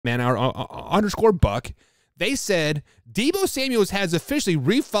man, our underscore Buck, they said Deebo Samuel has officially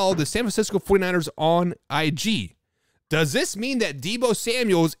refollowed the San Francisco 49ers on IG. Does this mean that Deebo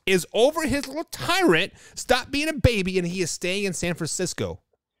Samuels is over his little tyrant, stop being a baby, and he is staying in San Francisco?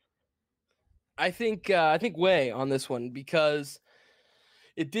 I think way on this one, because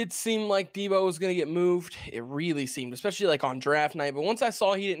it did seem like Deebo was going to get moved. It really seemed, especially like on draft night. But once I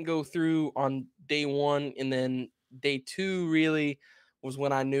saw he didn't go through on day 1, and then day 2 really was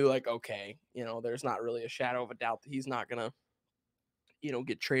when I knew, like, okay, there's not really a shadow of a doubt that he's not going to,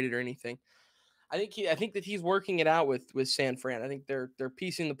 get traded or anything. I think that he's working it out with San Fran. I think they're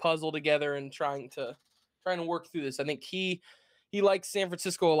piecing the puzzle together and trying to work through this. I think he likes San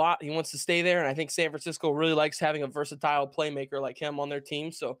Francisco a lot. He wants to stay there, and I think San Francisco really likes having a versatile playmaker like him on their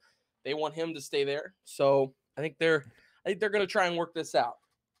team. So they want him to stay there. So I think they're going to try and work this out.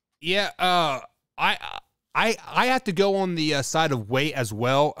 Yeah, I have to go on the side of Way as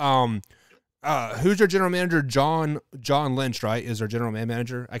well. Who's their general manager? John Lynch, right? Is their general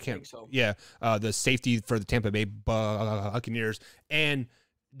manager? I can't. Think so. Yeah, the safety for the Tampa Bay Buccaneers. And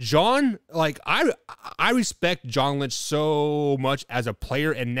John, like, I respect John Lynch so much as a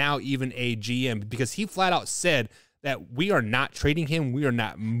player, and now even a GM, because he flat out said that we are not trading him, we are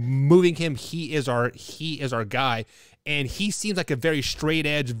not moving him. He is our guy. And he seems like a very straight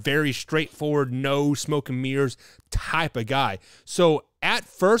edge, very straightforward, no smoke and mirrors type of guy. So at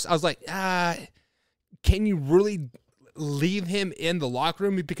first I was like, can you really leave him in the locker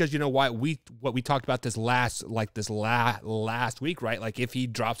room? Because you know what we talked about this last week, right? Like, if he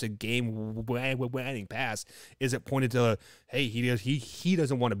drops a game winning pass, is it pointed to, hey, he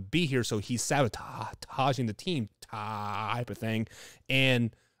doesn't want to be here, so he's sabotaging the team type of thing.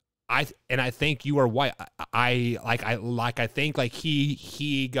 And I think you are right. I think like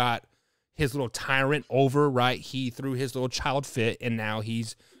he got his little tyrant over, right? He threw his little child fit, and now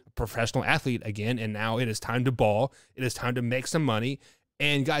he's a professional athlete again. And now it is time to ball. It is time to make some money.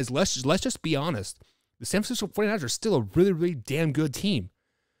 And guys, let's just be honest. The San Francisco 49ers are still a really, really damn good team.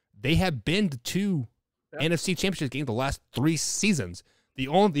 They have been to 2 NFC Championship games the last 3 seasons. The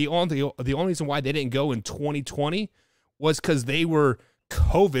only reason why they didn't go in 2020 was because they were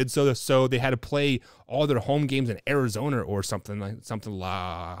COVID, so they had to play all their home games in Arizona or something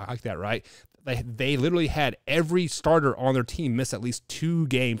like that, right? They literally had every starter on their team miss at least 2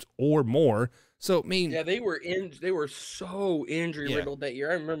 games or more. So I mean, yeah, they were so injury riddled that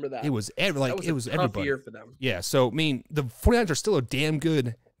year. I remember that. It was a tough everybody. year for them. Yeah, so I mean, the 49ers are still a damn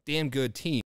good team.